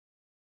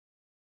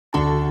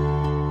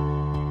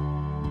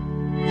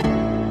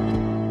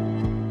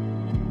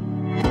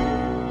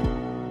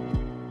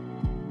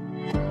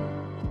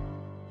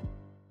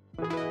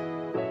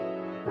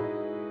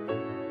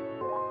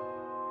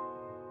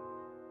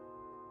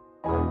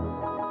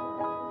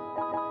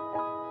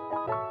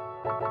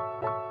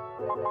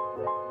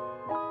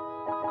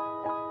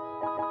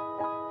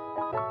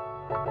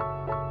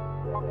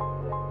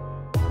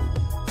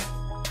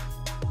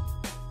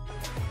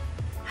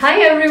Hi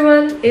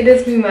everyone, it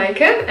is me Maike,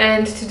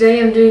 and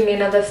today I'm doing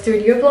another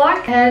studio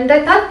vlog, and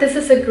I thought this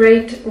is a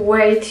great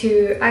way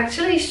to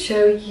actually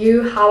show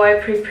you how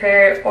I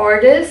prepare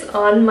orders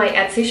on my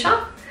Etsy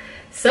shop.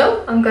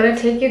 So I'm gonna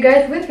take you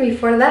guys with me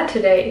for that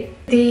today.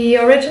 The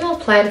original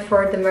plan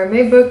for the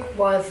MerMay book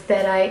was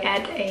that I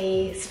add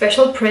a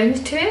special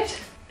print to it,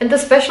 and the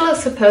special is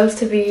supposed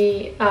to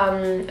be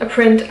a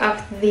print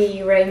of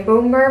the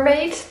rainbow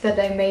mermaid that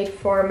I made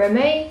for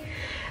MerMay.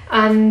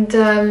 And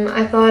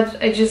I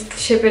thought I'd just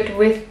ship it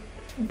with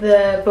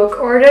the book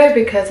order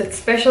because it's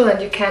special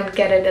and you can't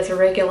get it as a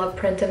regular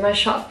print in my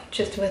shop,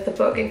 just with the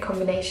book in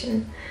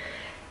combination.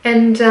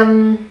 And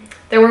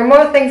there were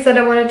more things that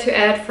I wanted to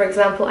add. For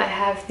example, I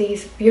have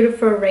these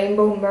beautiful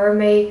rainbow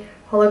mermaid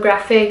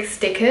holographic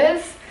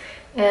stickers,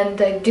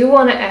 and I do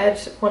want to add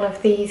one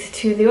of these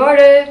to the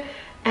order.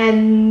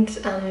 And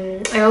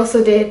I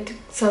also did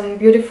some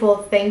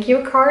beautiful thank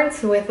you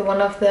cards with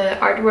one of the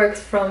artworks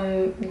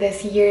from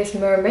this year's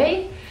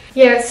MerMay.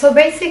 Yeah, so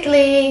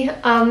basically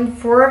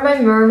for my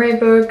MerMay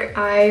book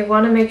I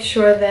want to make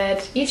sure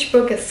that each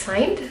book is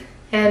signed,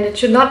 and it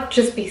should not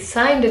just be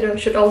signed, it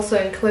should also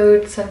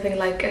include something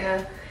like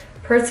a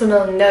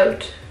personal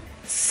note.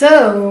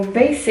 So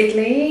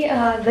basically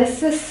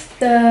this is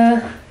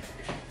the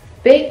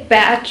big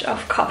batch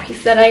of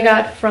copies that I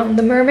got from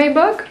the MerMay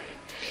book.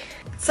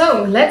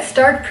 So let's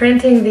start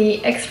printing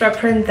the extra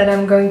print that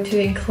I'm going to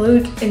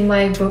include in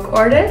my book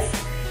orders.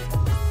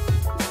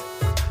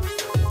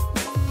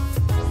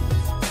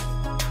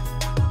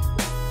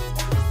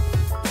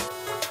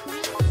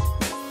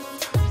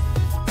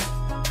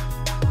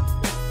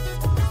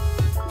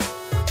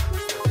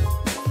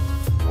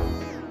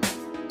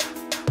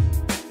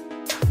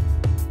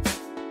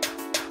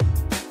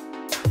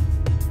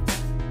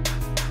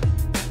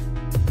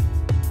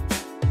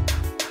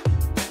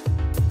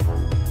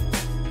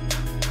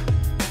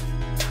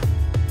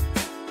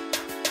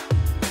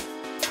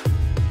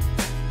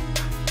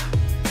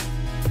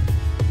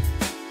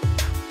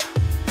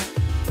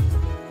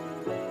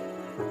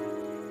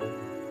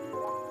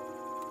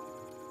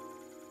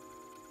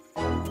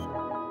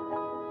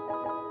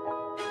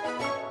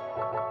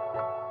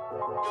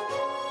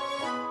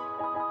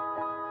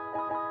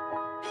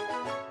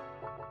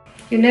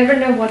 You never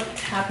know what's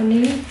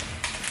happening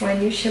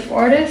when you ship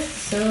orders,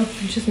 so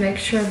just make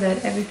sure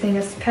that everything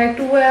is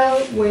packed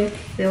well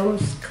with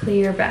those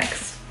clear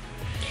bags.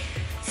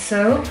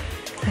 So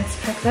let's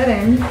pack that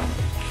in.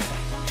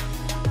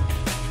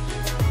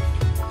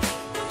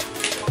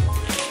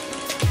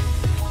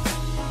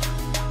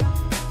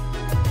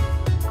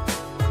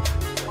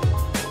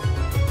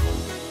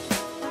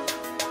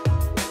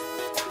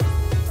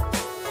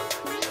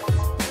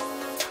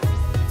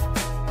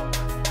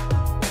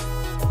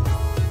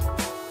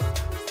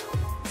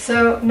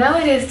 So now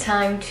it is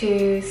time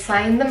to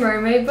sign the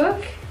MerMay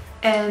book,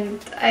 and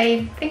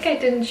I think I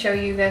didn't show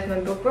you guys my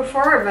book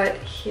before, but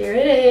here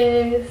it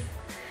is.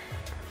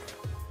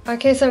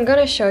 Okay, so I'm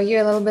gonna show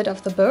you a little bit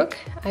of the book.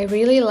 I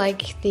really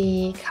like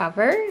the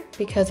cover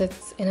because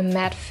it's in a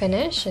matte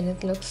finish and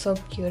it looks so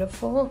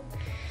beautiful.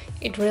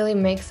 It really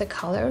makes the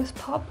colors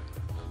pop.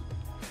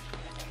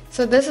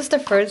 So this is the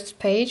first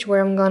page where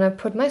I'm gonna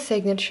put my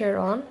signature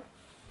on.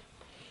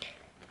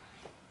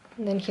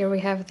 And then here we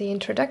have the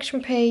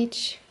introduction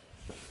page.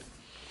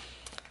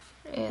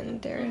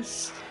 And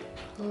there's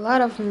a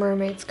lot of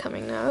mermaids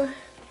coming now.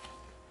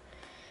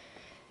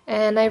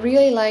 And I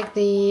really like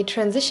the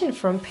transition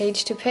from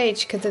page to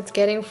page because it's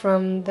getting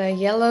from the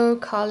yellow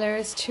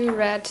colors to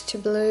red to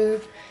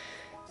blue.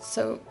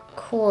 So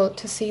cool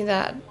to see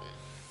that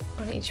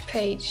on each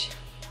page.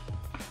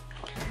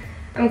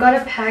 I'm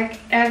gonna pack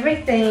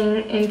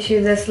everything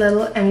into this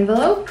little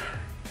envelope,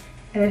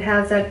 and it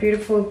has that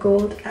beautiful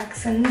gold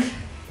accent.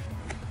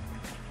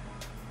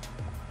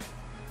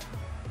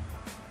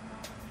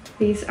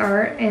 These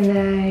are in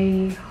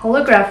a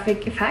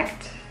holographic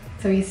effect.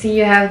 So you see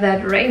you have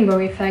that rainbow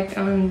effect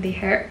on the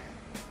hair.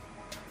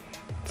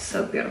 It's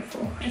so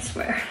beautiful, I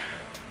swear.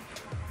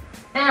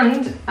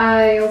 And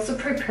I also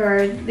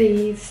prepared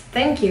these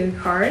thank you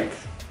cards,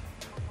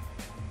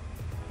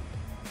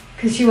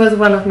 because she was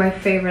one of my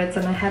favorites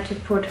and I had to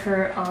put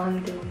her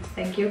on the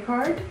thank you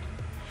card.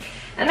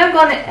 And I'm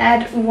gonna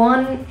add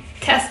one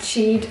test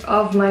sheet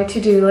of my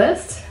to-do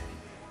list.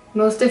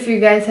 Most of you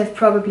guys have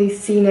probably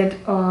seen it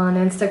on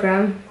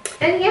Instagram.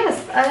 And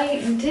yes, I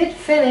did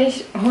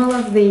finish all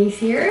of these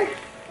here.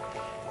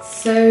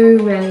 So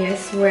many, I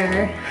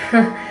swear.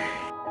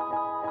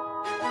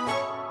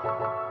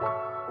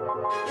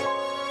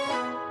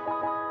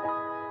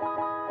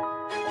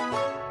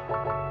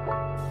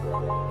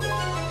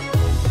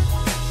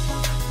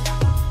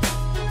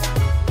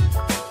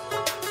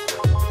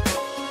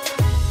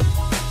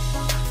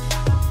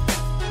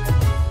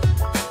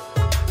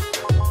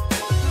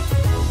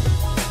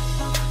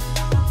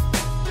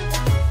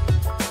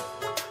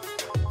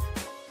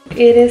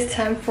 It is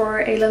time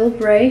for a little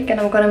break, and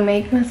I'm gonna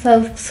make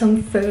myself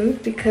some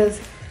food because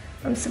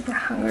I'm super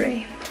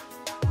hungry.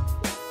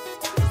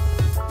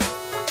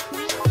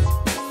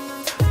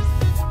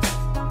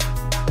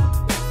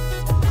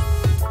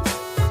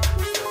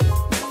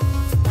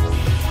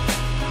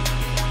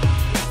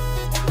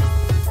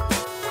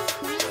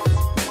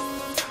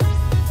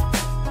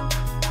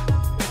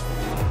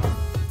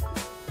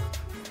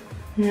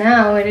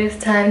 Now it is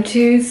time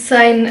to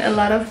sign a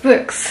lot of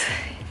books.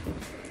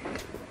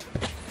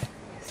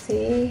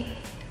 See,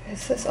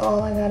 this is all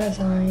I gotta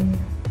sign.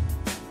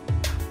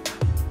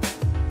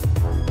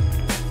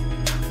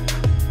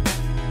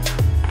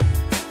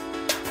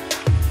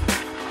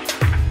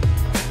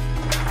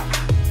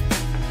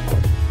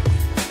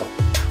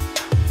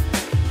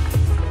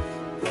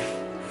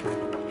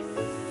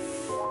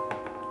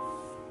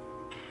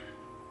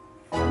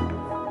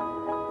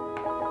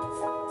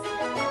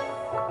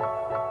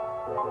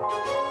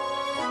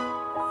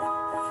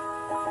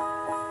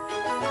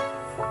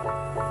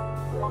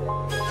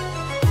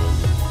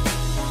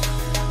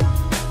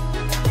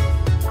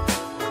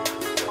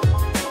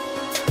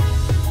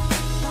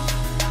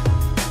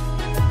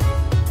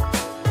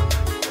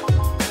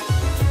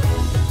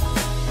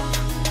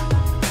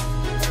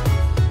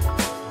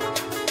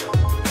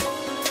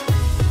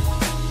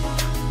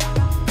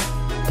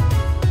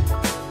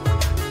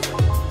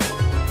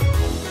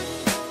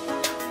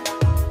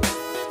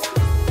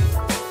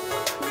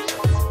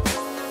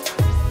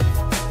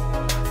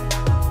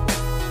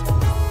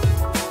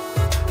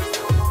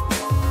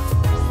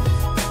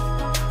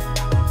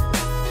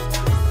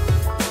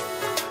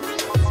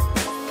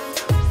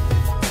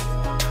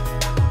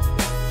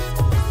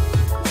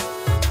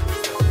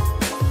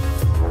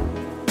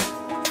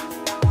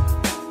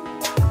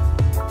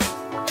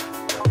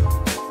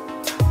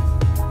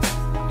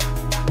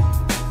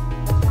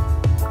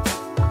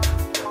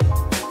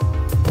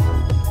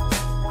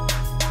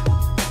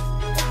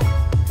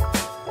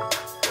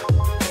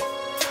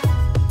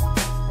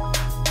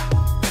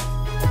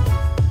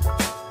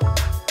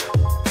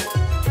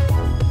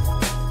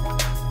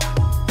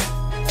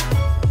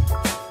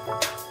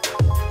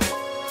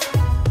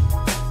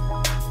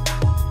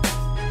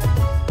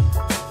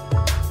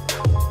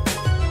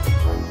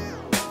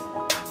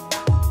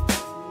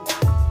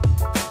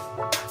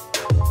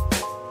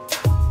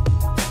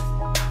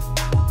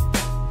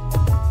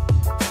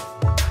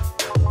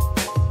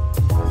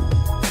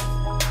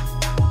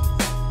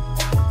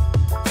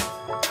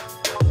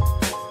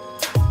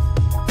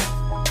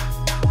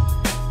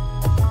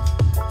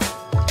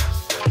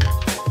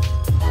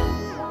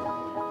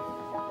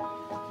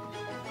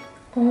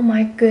 Oh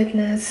my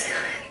goodness,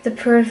 the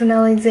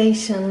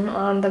personalization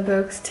on the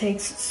books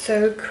takes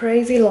so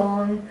crazy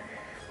long.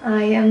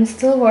 I am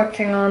still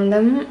working on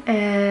them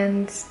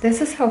and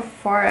this is how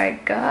far I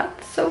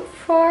got so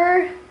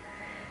far.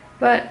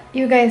 But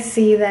you guys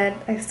see that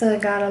I still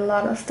got a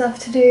lot of stuff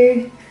to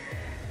do.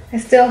 I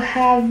still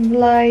have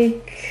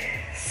like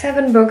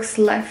 7 books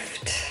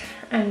left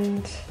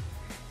and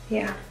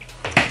yeah,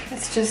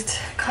 let's just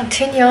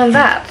continue on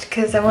that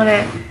because I want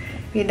to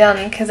be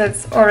done because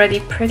it's already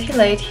pretty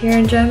late here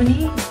in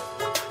Germany.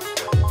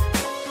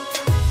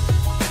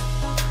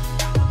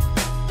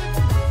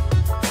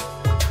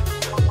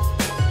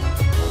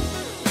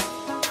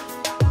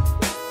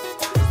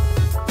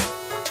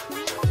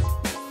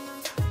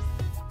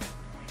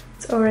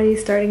 It's already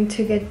starting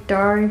to get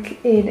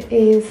dark. It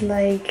is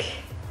like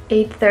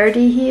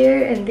 8:30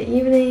 here in the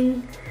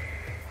evening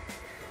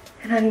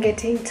and I'm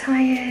getting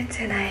tired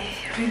and I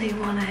really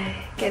want to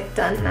get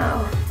done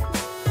now.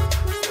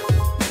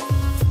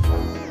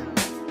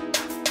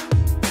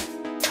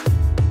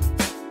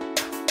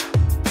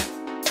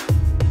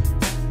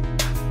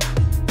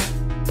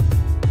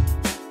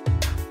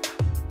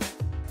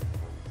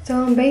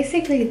 So I'm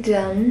basically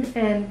done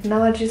and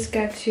now I just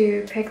got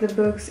to pack the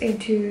books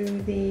into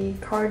the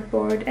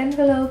cardboard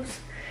envelopes,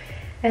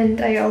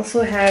 and I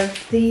also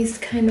have these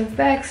kind of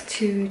bags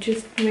to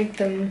just make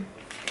them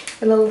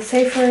a little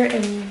safer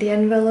in the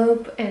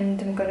envelope, and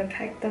I'm gonna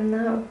pack them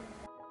now.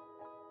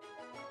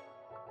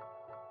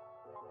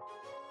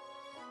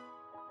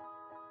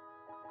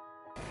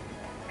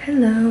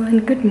 Hello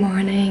and good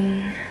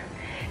morning.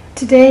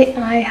 Today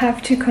I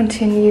have to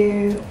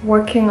continue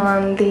working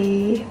on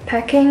the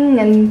packing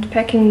and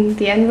packing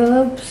the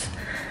envelopes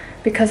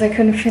because I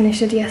couldn't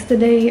finish it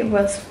yesterday. It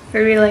was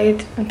very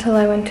late until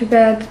I went to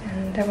bed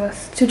and I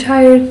was too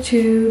tired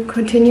to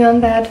continue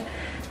on that,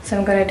 so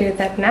I'm gonna do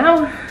that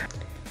now.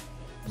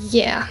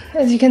 Yeah,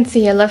 as you can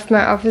see, I left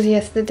my office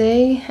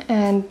yesterday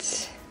and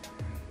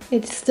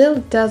it still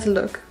does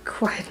look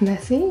quite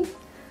messy,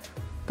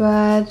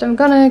 but I'm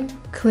gonna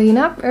clean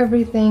up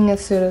everything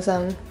as soon as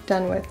I'm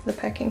done with the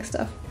packing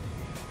stuff.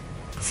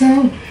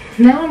 So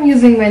now I'm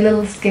using my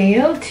little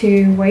scale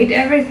to weight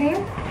everything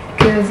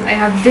because I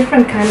have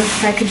different kind of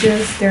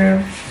packages. There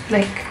are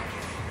like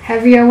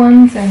heavier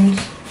ones and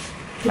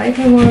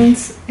lighter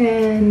ones,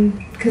 and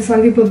because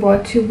some people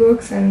bought 2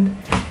 books and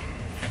I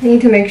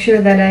need to make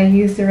sure that I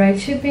use the right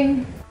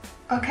shipping.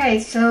 Okay,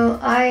 so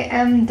I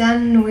am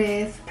done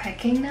with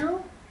packing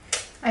now.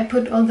 I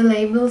put all the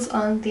labels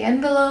on the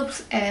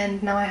envelopes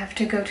and now I have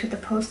to go to the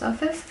post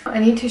office. I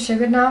need to ship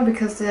it now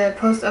because the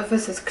post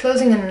office is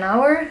closing in an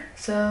hour,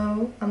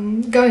 so I'm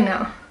going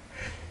now.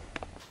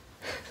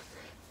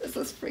 This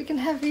is freaking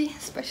heavy,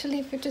 especially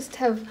if you just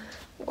have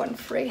one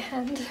free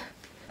hand.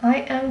 I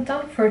am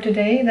done for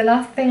today. The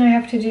last thing I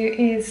have to do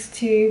is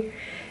to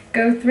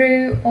go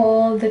through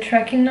all the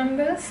tracking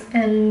numbers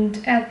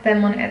and add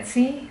them on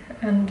Etsy,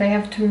 and I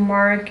have to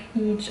mark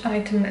each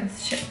item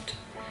as shipped.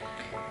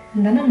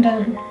 And then I'm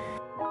done.